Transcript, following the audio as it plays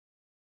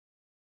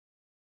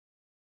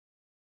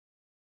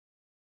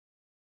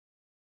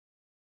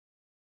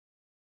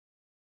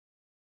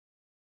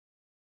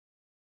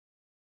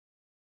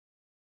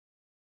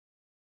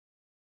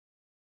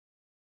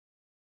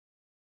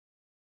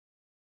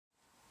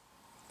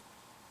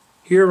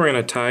Here we're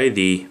going to tie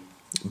the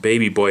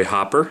baby boy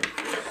hopper.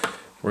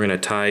 We're going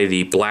to tie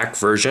the black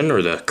version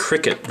or the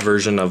cricket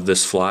version of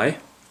this fly.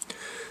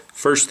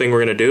 First thing we're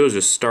going to do is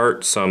just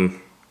start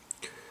some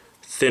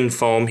thin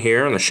foam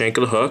here on the shank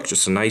of the hook,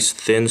 just a nice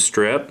thin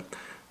strip.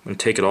 I'm going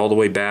to take it all the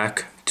way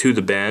back to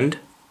the bend.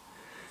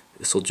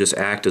 This will just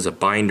act as a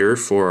binder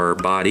for our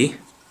body.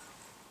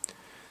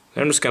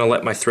 Then I'm just going to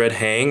let my thread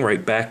hang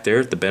right back there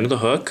at the bend of the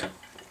hook.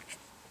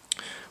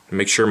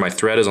 Make sure my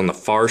thread is on the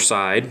far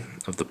side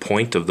of the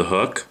point of the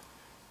hook.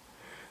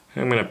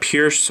 And I'm going to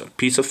pierce a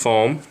piece of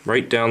foam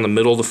right down the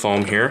middle of the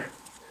foam here.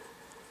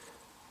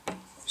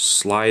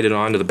 Slide it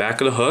onto the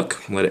back of the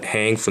hook, let it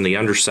hang from the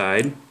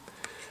underside.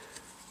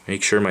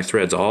 Make sure my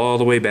thread's all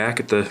the way back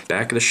at the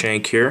back of the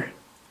shank here.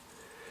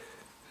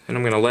 And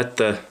I'm going to let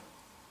the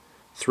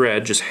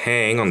thread just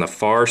hang on the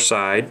far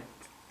side.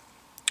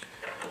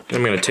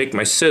 Then I'm going to take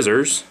my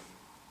scissors.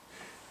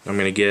 I'm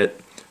going to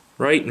get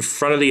right in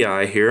front of the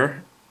eye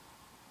here,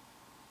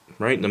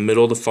 right in the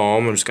middle of the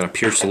foam. I'm just going to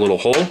pierce a little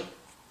hole.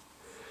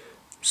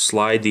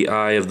 Slide the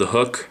eye of the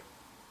hook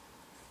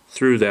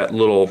through that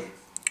little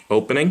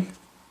opening.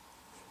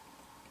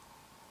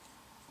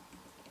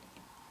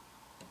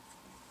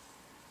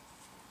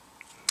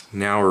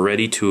 Now we're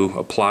ready to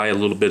apply a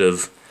little bit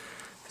of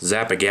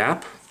Zap A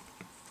Gap.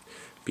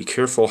 Be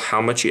careful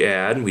how much you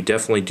add. We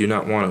definitely do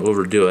not want to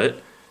overdo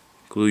it.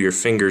 Glue your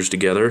fingers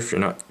together if you're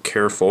not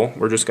careful.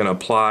 We're just going to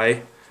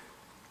apply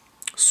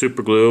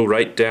super glue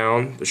right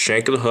down the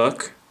shank of the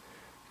hook,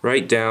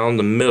 right down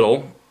the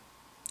middle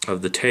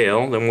of the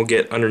tail. Then we'll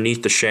get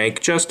underneath the shank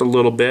just a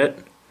little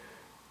bit,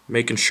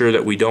 making sure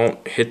that we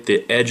don't hit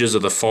the edges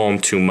of the foam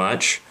too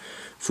much.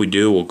 If we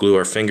do, we'll glue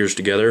our fingers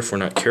together if we're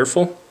not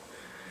careful.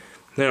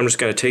 Then I'm just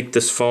going to take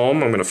this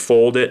foam, I'm going to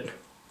fold it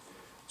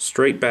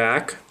straight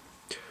back,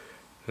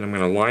 and I'm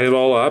going to line it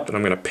all up, and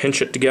I'm going to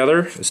pinch it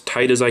together as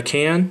tight as I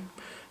can.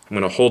 I'm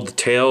going to hold the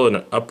tail in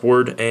an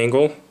upward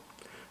angle.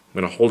 I'm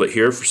going to hold it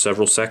here for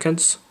several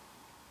seconds.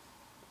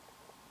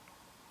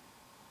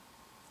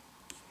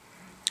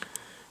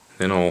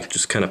 Then I'll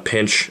just kind of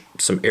pinch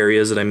some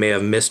areas that I may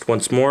have missed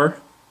once more.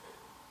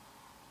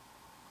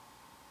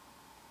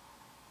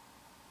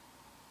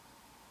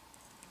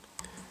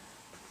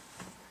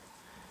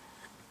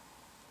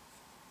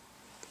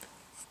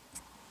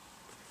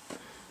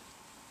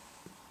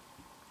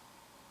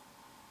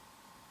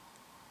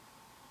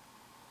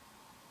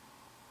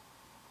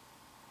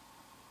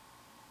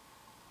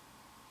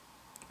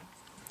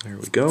 There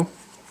we go.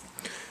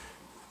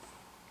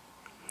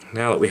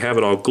 Now that we have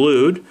it all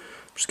glued, I'm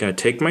just going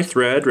to take my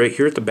thread right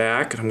here at the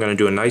back, and I'm going to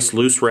do a nice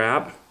loose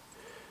wrap.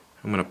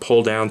 I'm going to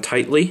pull down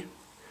tightly,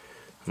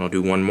 and I'll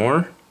do one more.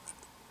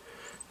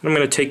 And I'm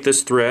going to take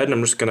this thread and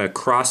I'm just going to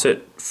cross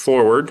it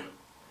forward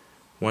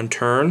one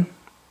turn,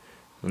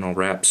 and I'll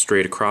wrap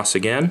straight across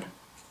again.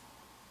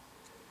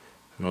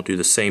 And I'll do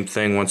the same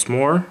thing once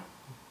more.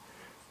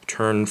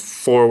 Turn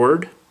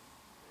forward,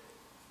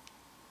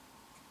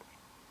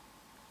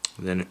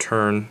 then a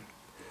turn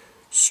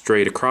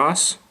straight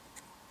across.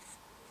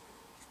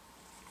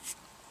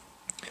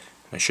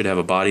 I should have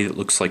a body that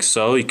looks like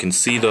so. You can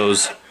see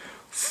those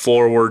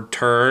forward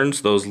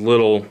turns, those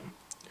little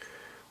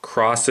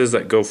crosses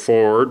that go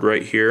forward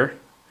right here.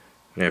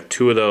 And I have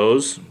two of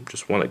those,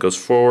 just one that goes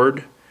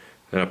forward,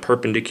 then a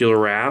perpendicular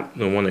wrap,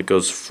 then one that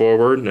goes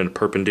forward, and then a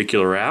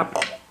perpendicular wrap.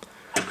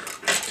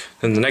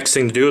 Then the next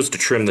thing to do is to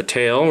trim the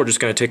tail. We're just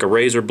going to take a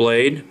razor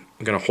blade.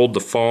 I'm going to hold the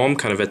foam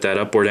kind of at that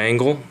upward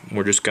angle.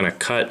 We're just going to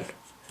cut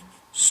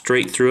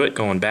straight through it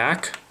going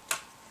back,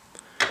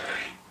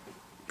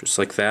 just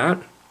like that.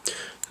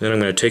 Then I'm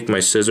going to take my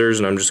scissors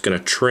and I'm just going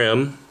to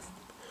trim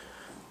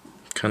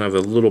kind of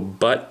a little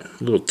butt,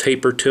 a little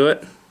taper to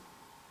it,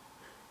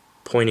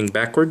 pointing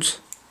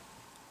backwards,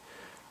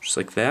 just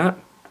like that.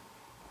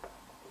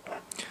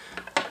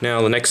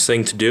 Now the next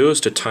thing to do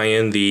is to tie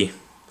in the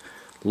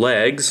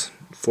legs.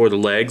 For the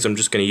legs, I'm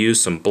just going to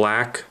use some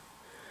black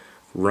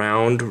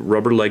round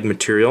rubber leg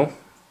material.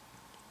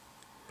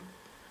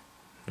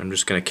 I'm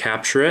just going to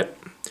capture it.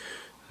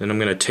 Then I'm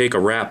going to take a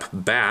wrap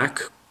back,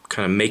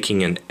 kind of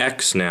making an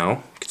X now.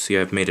 You can see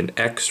I've made an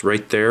X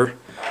right there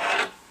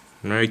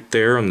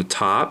on the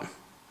top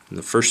in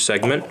the first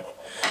segment.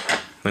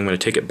 I'm going to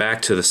take it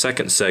back to the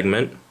second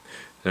segment,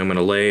 and I'm going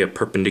to lay a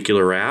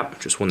perpendicular wrap,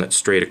 just one that's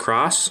straight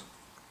across.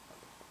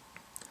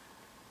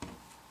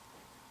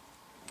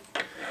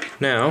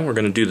 Now we're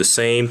going to do the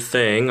same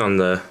thing on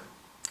the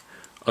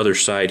other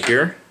side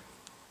here.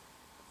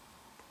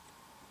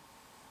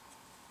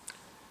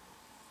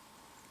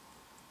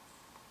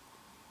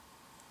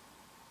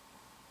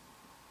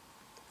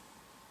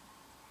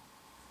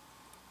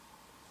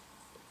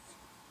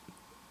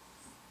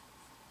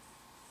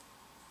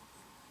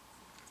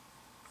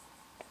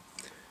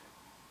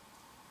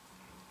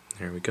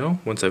 There we go.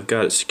 Once I've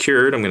got it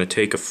secured, I'm going to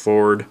take a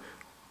forward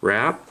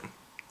wrap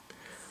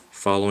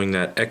following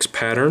that X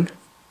pattern.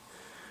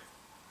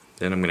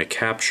 Then I'm going to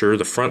capture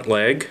the front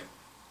leg,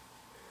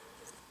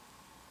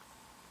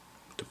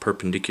 the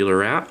perpendicular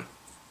wrap.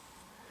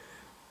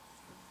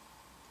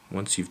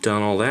 Once you've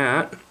done all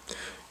that,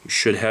 You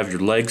should have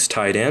your legs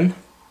tied in.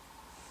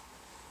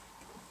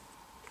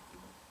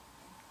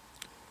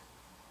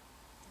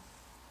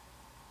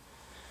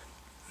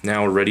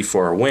 Now we're ready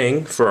for our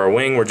wing. For our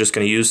wing, we're just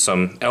going to use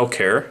some elk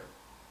hair.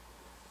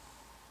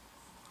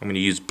 I'm going to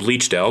use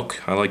bleached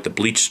elk. I like the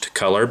bleached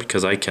color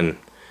because I can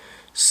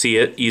see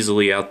it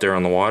easily out there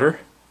on the water.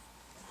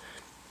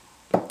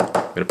 I'm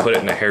going to put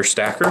it in a hair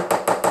stacker.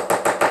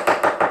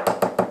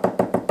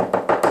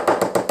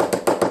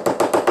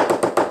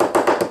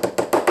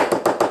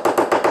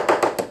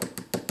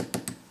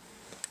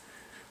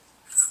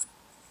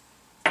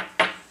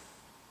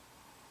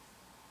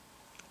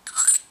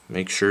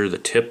 Make sure the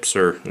tips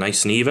are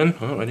nice and even.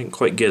 Oh, I didn't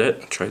quite get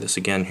it. Try this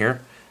again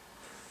here.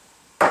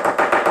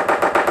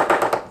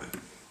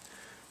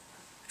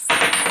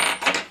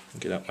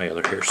 Get out my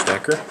other hair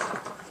stacker.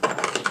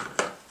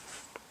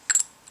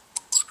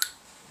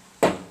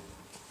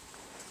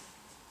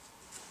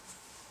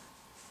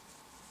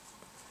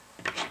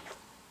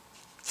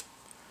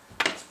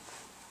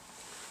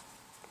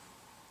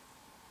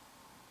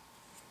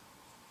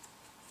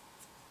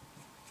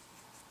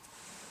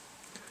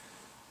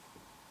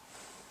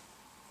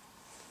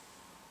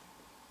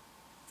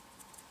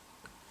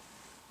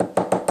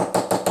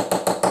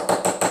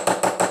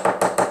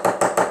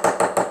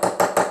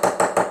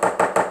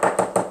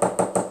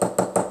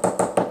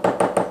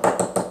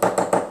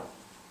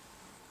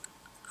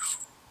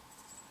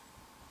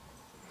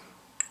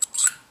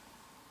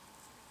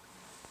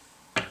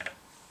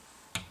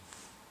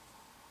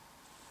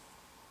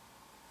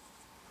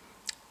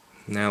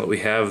 Now that we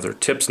have their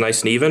tips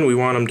nice and even, we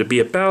want them to be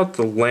about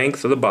the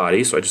length of the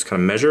body, so I just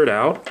kind of measure it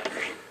out.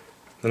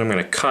 Then I'm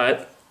going to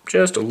cut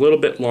just a little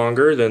bit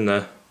longer than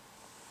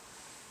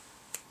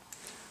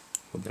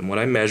what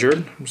I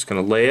measured. I'm just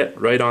going to lay it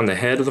right on the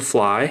head of the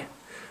fly.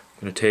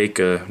 I'm going to take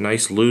a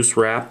nice loose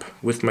wrap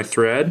with my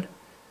thread,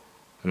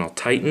 and I'll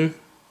tighten.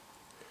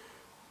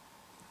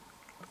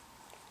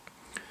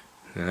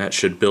 And that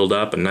should build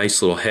up a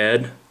nice little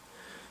head,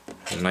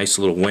 a nice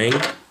little wing.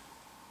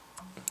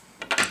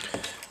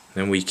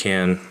 Then we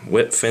can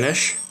whip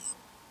finish.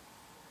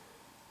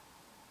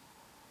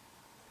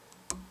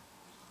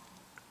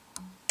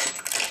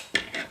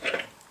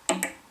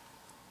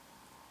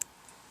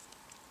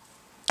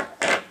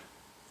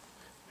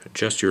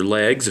 Adjust your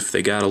legs if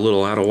they got a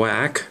little out of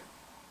whack.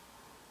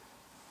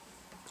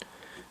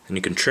 And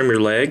you can trim your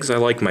legs. I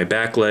like my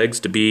back legs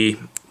to be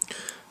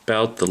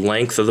about the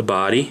length of the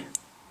body.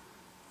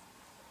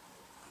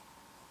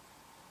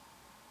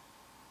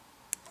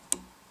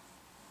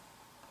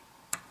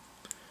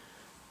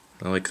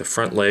 I like the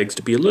front legs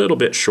to be a little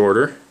bit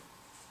shorter,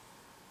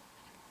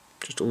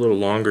 just a little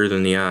longer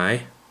than the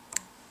eye.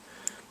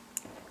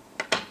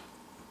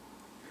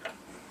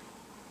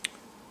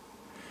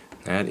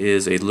 That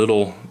is a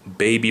little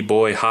baby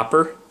boy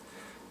hopper.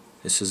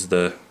 This is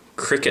the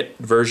cricket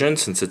version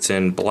since it's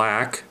in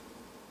black.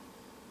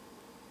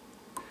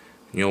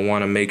 You'll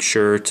want to make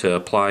sure to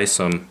apply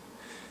some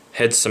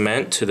head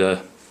cement to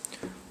the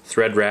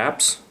thread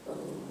wraps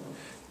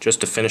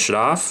just to finish it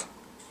off.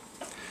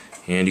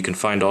 And you can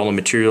find all the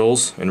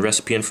materials and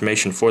recipe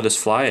information for this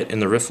fly at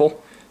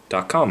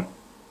intheriffle.com.